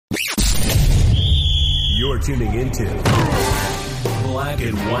You're tuning into Black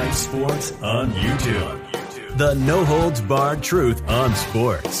and White Sports on YouTube. The no-holds-barred truth on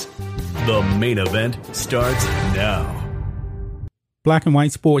sports. The main event starts now. Black and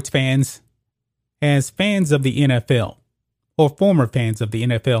White Sports fans, as fans of the NFL, or former fans of the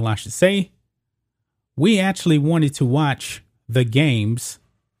NFL, I should say, we actually wanted to watch the games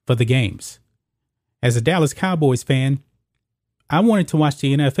for the games. As a Dallas Cowboys fan, I wanted to watch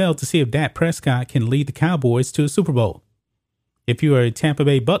the NFL to see if Dak Prescott can lead the Cowboys to a Super Bowl. If you are a Tampa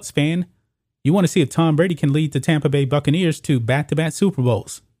Bay Bucks fan, you want to see if Tom Brady can lead the Tampa Bay Buccaneers to back-to-back Super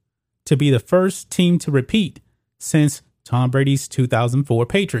Bowls, to be the first team to repeat since Tom Brady's 2004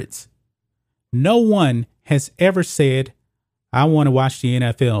 Patriots. No one has ever said, I want to watch the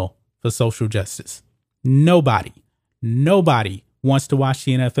NFL for social justice. Nobody wants to watch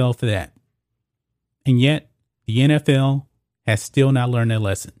the NFL for that. And yet, the NFL has still not learned their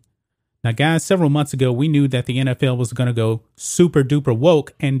lesson. Now, guys, several months ago, we knew that the NFL was going to go super duper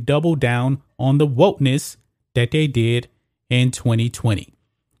woke and double down on the wokeness that they did in 2020.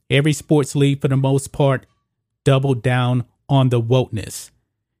 Every sports league, for the most part, doubled down on the wokeness.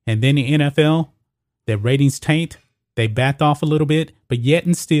 And then the NFL, their ratings tanked. They backed off a little bit, but yet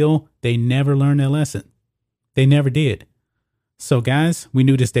and still, they never learned their lesson. They never did. So, guys, we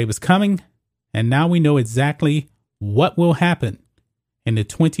knew this day was coming, and now we know exactly what will happen in the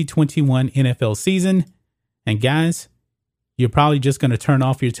 2021 NFL season. And guys, you're probably just going to turn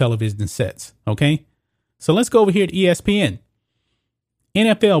off your television sets, okay? So let's go over here to ESPN.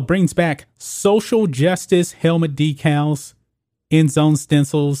 NFL brings back social justice helmet decals, end zone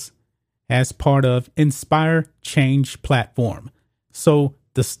stencils as part of Inspire Change platform. So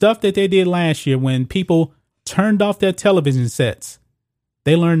the stuff that they did last year when people turned off their television sets,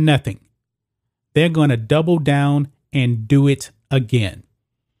 they learned nothing. They're going to double down and do it again.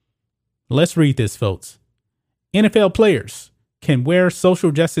 Let's read this, folks. NFL players can wear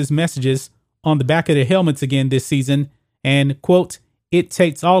social justice messages on the back of their helmets again this season and, quote, "It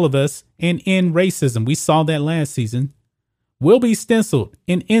takes all of us" and end racism. We saw that last season. Will be stenciled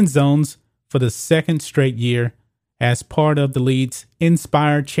in end zones for the second straight year as part of the league's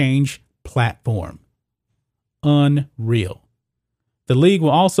Inspire Change platform. Unreal. The league will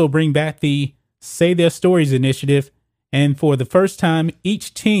also bring back the Say Their Stories initiative, and for the first time,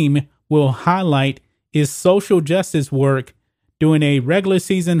 each team will highlight its social justice work during a regular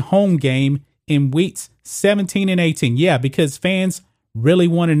season home game in weeks 17 and 18. Yeah, because fans really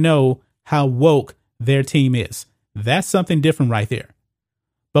want to know how woke their team is. That's something different right there.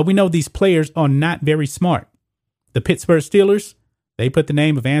 But we know these players are not very smart. The Pittsburgh Steelers, they put the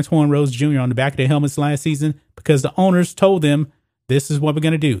name of Antoine Rose Jr. on the back of their helmets last season because the owners told them this is what we're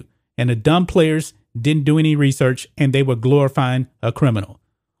going to do. And the dumb players didn't do any research and they were glorifying a criminal.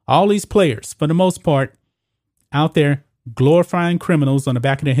 All these players, for the most part, out there glorifying criminals on the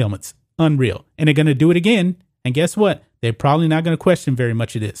back of their helmets. Unreal. And they're going to do it again. And guess what? They're probably not going to question very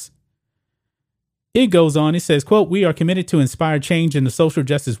much of this. It goes on. It says, quote, "We are committed to inspire change in the social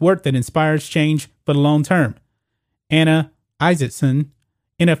justice work that inspires change for the long term." Anna Isaacson,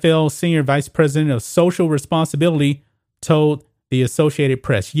 NFL Senior Vice President of Social Responsibility, told the Associated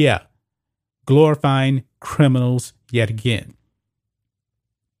Press, yeah, glorifying criminals yet again.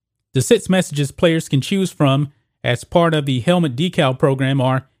 The 6 messages players can choose from as part of the helmet decal program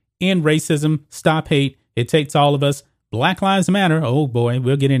are End Racism, Stop Hate, It Takes All of Us, Black Lives Matter, oh boy,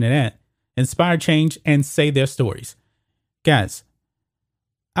 we'll get into that, Inspire Change, and Say Their Stories. Guys,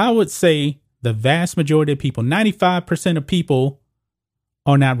 I would say the vast majority of people, 95% of people,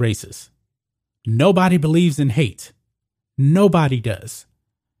 are not racist. Nobody believes in hate. Nobody does.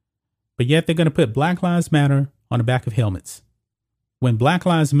 But yet they're going to put Black Lives Matter on the back of helmets. When Black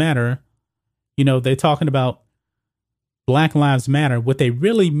Lives Matter, you know, they're talking about Black Lives Matter. What they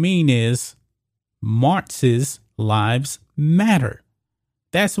really mean is Marx's lives matter.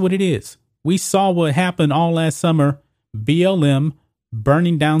 That's what it is. We saw what happened all last summer. BLM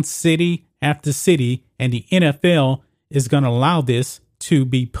burning down city after city, and the NFL is going to allow this to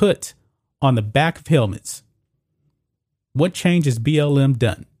be put on the back of helmets. What change has BLM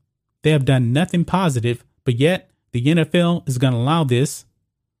done? They have done nothing positive, but yet the NFL is going to allow this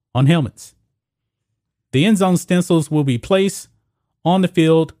on helmets. The end zone stencils will be placed on the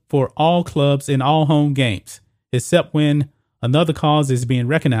field for all clubs in all home games, except when another cause is being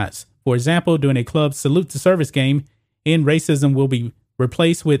recognized. For example, during a club's Salute to Service game, End Racism will be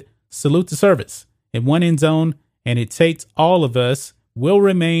replaced with Salute to Service in one end zone, and It Takes All of Us will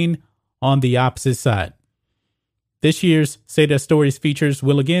remain on the opposite side. This year's Say Their Stories features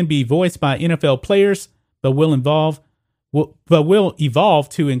will again be voiced by NFL players, but will involve but will evolve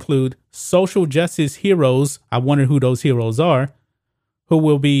to include social justice heroes. I wonder who those heroes are, who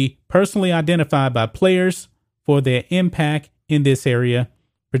will be personally identified by players for their impact in this area,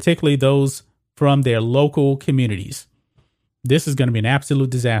 particularly those from their local communities. This is going to be an absolute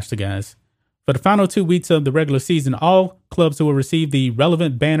disaster, guys. For the final 2 weeks of the regular season, all clubs will receive the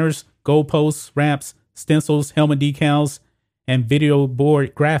relevant banners, goalposts, wraps, stencils, helmet decals, and video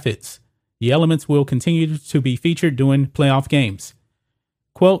board graphics. The elements will continue to be featured during playoff games.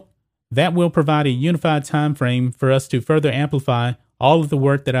 Quote, that will provide a unified time frame for us to further amplify all of the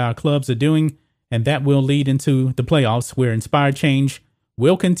work that our clubs are doing, and that will lead into the playoffs where inspired change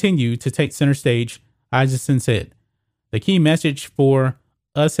will continue to take center stage, Isaacson said. The key message for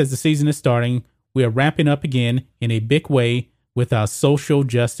us as the season is starting, we are ramping up again in a big way with our social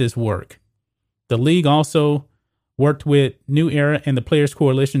justice work. The league also worked with New Era and the Players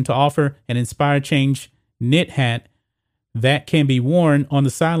Coalition to offer an Inspired Change knit hat that can be worn on the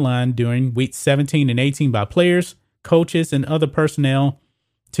sideline during weeks 17 and 18 by players, coaches, and other personnel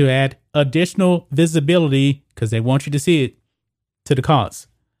to add additional visibility, because they want you to see it, to the cause.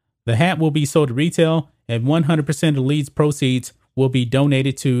 The hat will be sold at retail, and 100% of the league's proceeds will be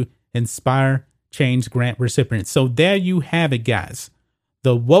donated to Inspire Change grant recipients. So there you have it, guys.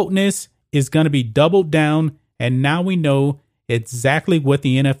 The wokeness is going to be doubled down, and now we know exactly what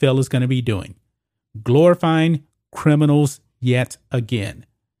the NFL is going to be doing. Glorifying criminals yet again.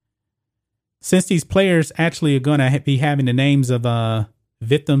 Since these players actually are going to be having the names of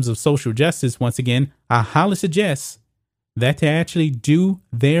victims of social justice once again, I highly suggest that they actually do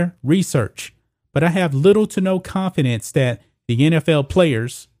their research. But I have little to no confidence that the NFL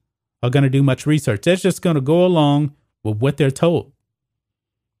players are going to do much research. They're just going to go along with what they're told.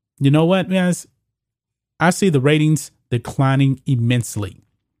 You know what, guys? I see the ratings declining immensely.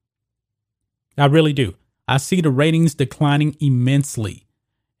 I really do. I see the ratings declining immensely.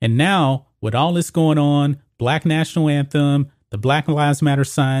 And now, with all this going on, Black National Anthem, the Black Lives Matter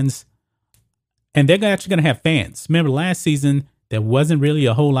signs, and they're actually going to have fans. Remember, last season, there wasn't really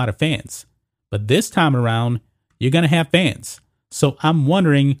a whole lot of fans. But this time around, you're going to have fans. So I'm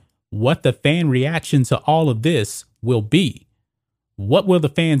wondering what the fan reaction to all of this will be. What will the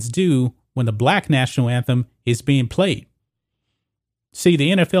fans do when the Black National Anthem is being played? See,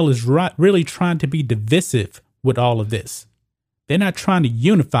 the NFL is really trying to be divisive with all of this. They're not trying to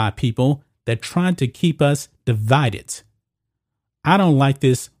unify people. They're trying to keep us divided. I don't like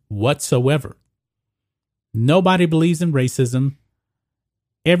this whatsoever. Nobody believes in racism.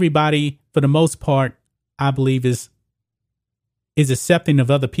 Everybody, for the most part, I believe is accepting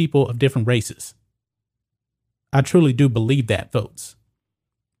of other people of different races. I truly do believe that, folks.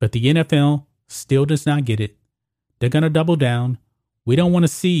 But the NFL still does not get it. They're going to double down. We don't want to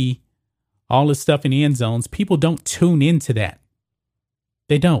see all this stuff in the end zones. People don't tune into that.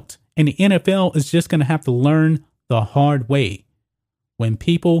 They don't. And the NFL is just going to have to learn the hard way. When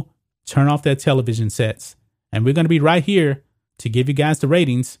people turn off their television sets, and we're going to be right here to give you guys the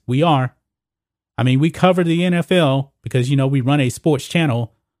ratings. We are. I mean, we cover the NFL because, you know, we run a sports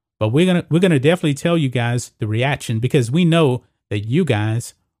channel, but we're going to definitely tell you guys the reaction because we know that you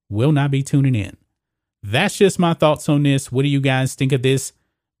guys will not be tuning in. That's just my thoughts on this. What do you guys think of this?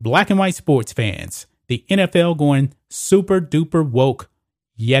 Black and white sports fans, the NFL going super duper woke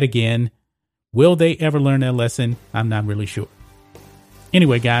yet again. Will they ever learn their lesson? I'm not really sure.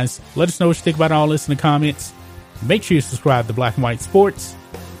 Anyway, guys, let us know what you think about all this in the comments. Make sure you subscribe to Black and White Sports,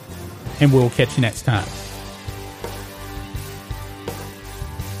 and we'll catch you next time.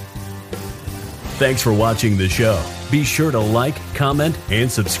 Thanks for watching the show. Be sure to like, comment,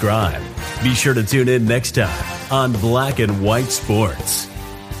 and subscribe. Be sure to tune in next time on Black and White Sports.